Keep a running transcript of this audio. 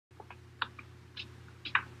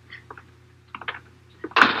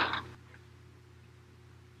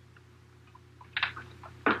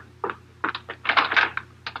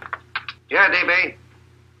Yeah, DB.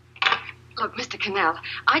 Look, Mr. Cannell,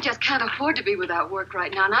 I just can't afford to be without work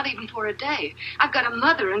right now, not even for a day. I've got a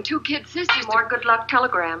mother and 2 kid sisters. More good luck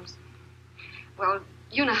telegrams. Well,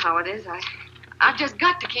 you know how it is. I've just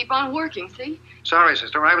got to keep on working, see? Sorry,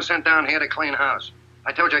 sister. I was sent down here to clean house.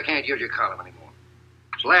 I told you I can't use your column anymore.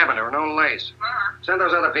 It's lavender and no lace. Send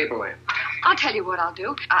those other people in. I'll tell you what I'll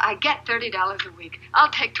do. I get $30 a week. I'll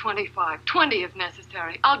take 25, 20 if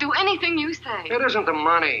necessary. I'll do anything you say. It isn't the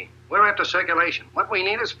money. We're after circulation. What we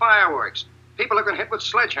need is fireworks. People who can hit with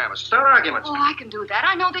sledgehammers. Start arguments. Oh, I can do that.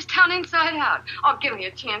 I know this town inside out. Oh, give me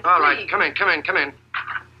a chance, All please. right, come in.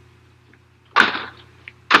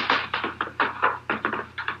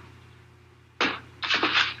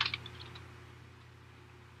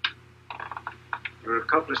 You're a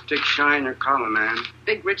couple of sticks shy in your column, man.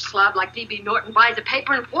 Big rich slob like D.B. Norton buys a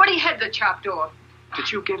paper and 40 heads are chopped off. Did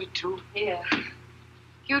you get it, too? Yeah.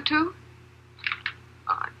 You too?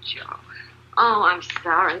 Oh, Joe. Oh, I'm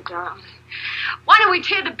sorry, darling. Why don't we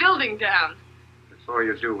tear the building down? Before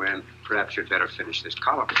you do, Ann, perhaps you'd better finish this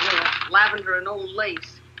column. Yeah, lavender and old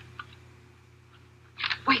lace.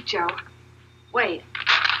 Wait, Joe. Wait.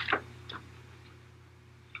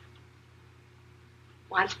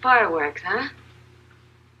 Wants fireworks, huh?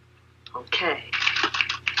 Okay.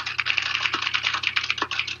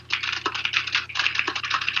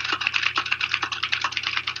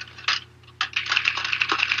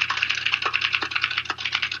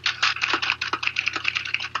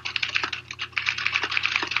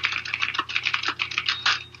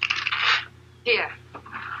 Here.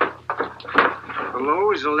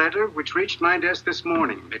 Below is a letter which reached my desk this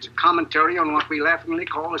morning. It's a commentary on what we laughingly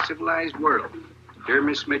call a civilized world. Dear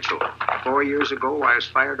Miss Mitchell, 4 years ago I was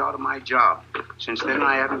fired out of my job. Since then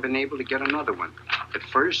I haven't been able to get another one. At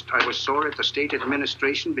first I was sore at the state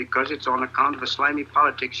administration because it's on account of the slimy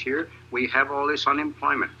politics here we have all this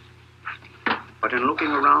unemployment. But in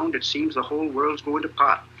looking around it seems the whole world's going to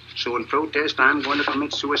pot. So in protest I'm going to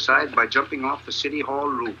commit suicide by jumping off the City Hall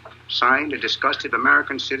roof. Signed, a disgusted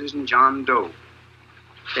American citizen, John Doe.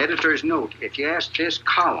 Editor's note, if you ask this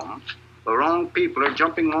column, the wrong people are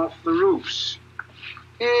jumping off the roofs.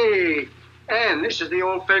 Hey, Ann, this is the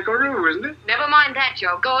old Fakeroo, isn't it? Never mind that,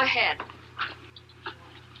 Joe. Go ahead.